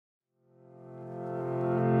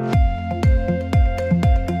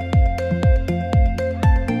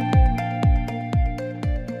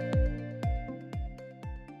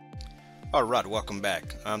Alright, welcome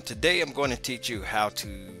back. Today I'm going to teach you how to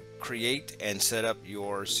create and set up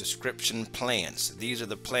your subscription plans. These are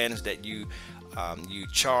the plans that you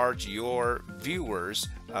charge your viewers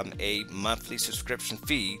a monthly subscription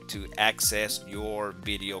fee to access your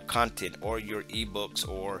video content or your ebooks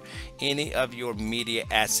or any of your media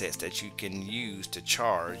assets that you can use to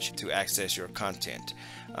charge to access your content.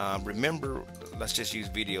 Remember, let's just use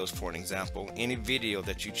videos for an example. Any video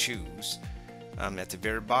that you choose, at the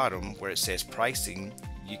very bottom where it says pricing,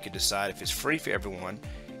 you can decide if it's free for everyone,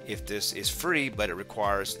 if this is free but it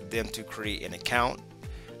requires them to create an account,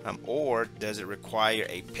 or does it require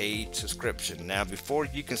a paid subscription. Now, before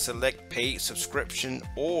you can select paid subscription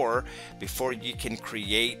or before you can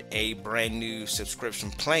create a brand new subscription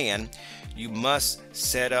plan, you must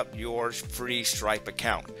set up your free Stripe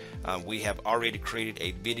account. We have already created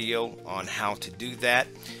a video on how to do that.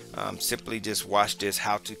 Simply just watch this,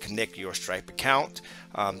 how to connect your Stripe account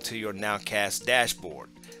to your Nowcast dashboard.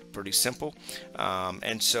 Pretty simple.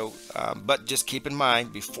 But just keep in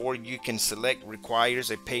mind, before you can select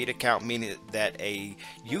requires a paid account, meaning that a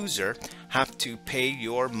user have to pay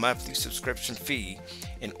your monthly subscription fee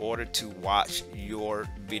in order to watch your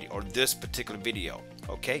video or this particular video.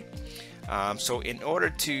 Okay, so in order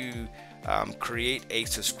to create a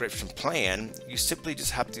subscription plan, you simply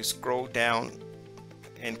just have to scroll down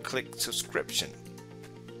and click subscription,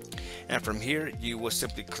 and from here you will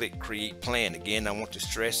simply click create plan. Again, I want to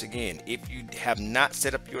stress again, if you have not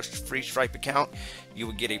set up your free Stripe account, you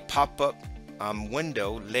will get a pop-up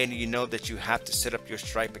window letting you know that you have to set up your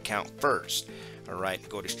Stripe account first. Alright,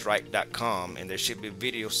 go to stripe.com and there should be a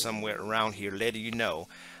video somewhere around here letting you know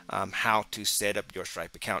how to set up your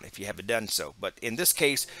Stripe account if you haven't done so. But in this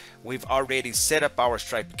case, we've already set up our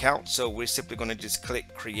Stripe account, so we're simply going to just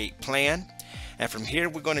click create plan, and from here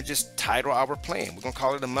we're going to just title our plan. We're going to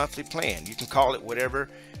call it a monthly plan. You can call it whatever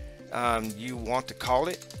you want to call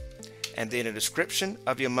it, and then a description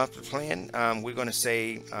of your monthly plan, we're going to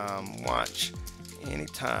say watch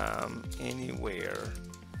anytime, anywhere,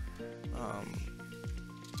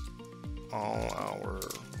 all our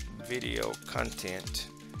video content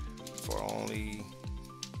for only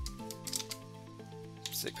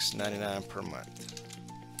 $6.99 per month.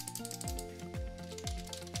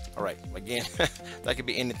 Alright, again, that could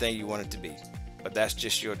be anything you want it to be, but that's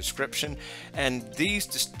just your description. And this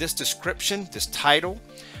description, this title,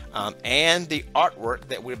 and the artwork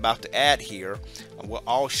that we're about to add here will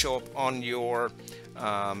all show up on your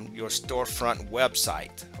storefront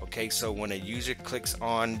website. Okay, so when a user clicks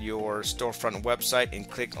on your storefront website and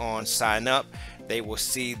click on sign up, they will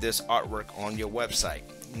see this artwork on your website.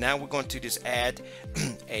 Now we're going to just add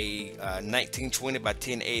a 1920 by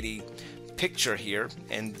 1080 picture here,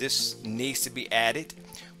 and this needs to be added.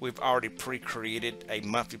 We've already pre-created a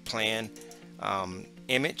monthly plan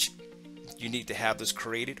image. You need to have this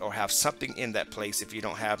created or have something in that place. If you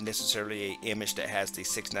don't have necessarily an image that has the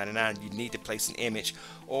 $6.99, you need to place an image,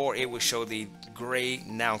 or it will show the gray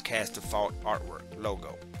Nowcast default artwork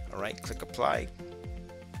logo. Alright, click apply.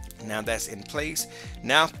 Now that's in place.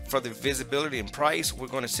 Now for the visibility and price, we're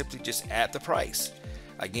going to simply just add the price.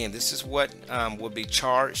 Again, this is what will be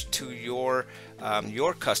charged to your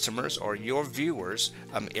customers or your viewers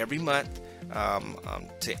every month,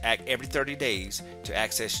 every 30 days to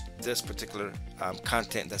access this particular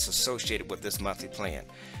content that's associated with this monthly plan.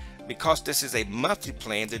 Because this is a monthly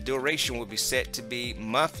plan, the duration will be set to be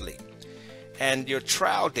monthly. And your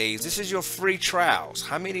trial days, this is your free trials.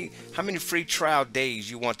 How many free trial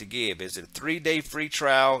days you want to give? Is it a 3-day free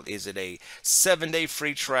trial? Is it a 7-day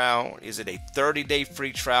free trial? Is it a 30-day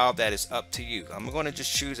free trial? That is up to you. I'm going to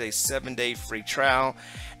just choose a 7-day free trial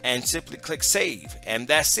and simply click save, and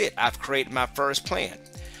that's it. I've created my first plan.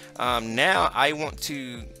 Now I want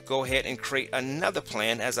to go ahead and create another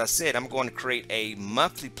plan. As I said, I'm going to create a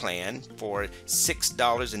monthly plan for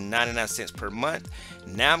 $6.99 per month.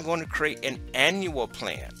 Now I'm going to create an annual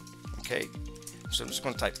plan. Okay, so I'm just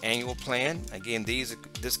going to type annual plan. Again,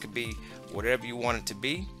 this could be whatever you want it to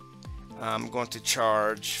be. I'm going to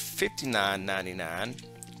charge $59.99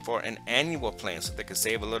 for an annual plan so they can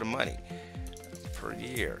save a little money per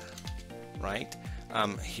year, right?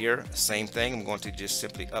 Here, same thing. I'm going to just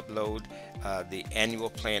simply upload the annual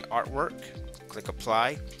plan artwork. Click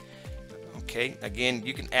apply. Okay, again,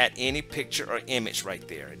 you can add any picture or image right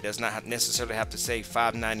there. It does not necessarily have to say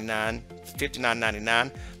 $5.99,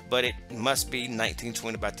 $59.99, but it must be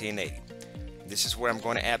 1920 by 1080. This is where I'm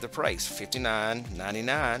going to add the price,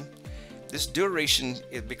 $59.99. This duration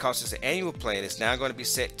is because it's an annual plan. It's now going to be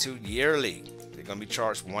set to yearly. They're going to be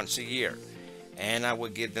charged once a year. And I will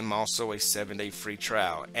give them also a 7-day free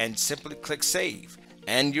trial, and simply click save,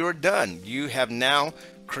 and you're done. You have now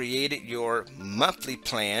created your monthly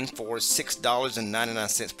plan for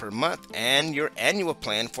 $6.99 per month and your annual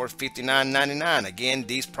plan for $59.99. Again,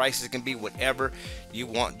 these prices can be whatever you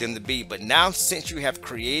want them to be. But now, since you have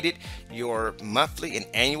created your monthly and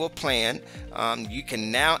annual plan, you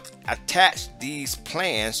can now attach these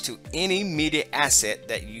plans to any media asset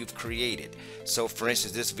that you've created. So for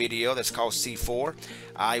instance, this video that's called C4,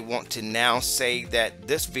 I want to now say that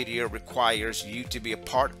this video requires you to be a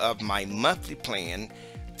part of my monthly plan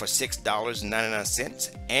for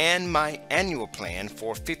 $6.99 and my annual plan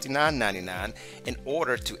for $59.99 in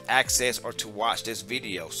order to access or to watch this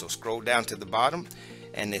video. So scroll down to the bottom,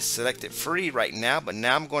 and it's selected free right now, but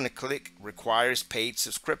now I'm going to click requires paid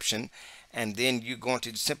subscription, and then you're going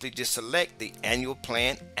to simply just select the annual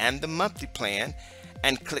plan and the monthly plan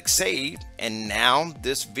and click save. And now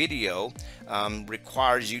this video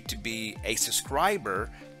requires you to be a subscriber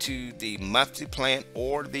to the monthly plan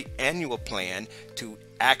or the annual plan to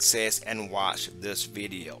access and watch this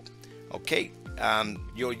video. Okay,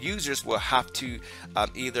 your users will have to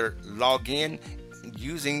either log in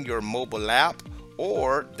using your mobile app,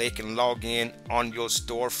 or they can log in on your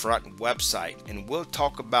storefront website, and we'll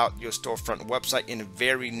talk about your storefront website in the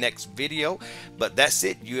very next video. But that's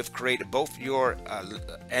it. You have created both your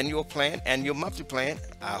annual plan and your monthly plan.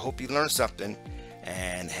 I hope you learned something,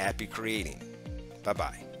 and happy creating.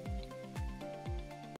 Bye-bye.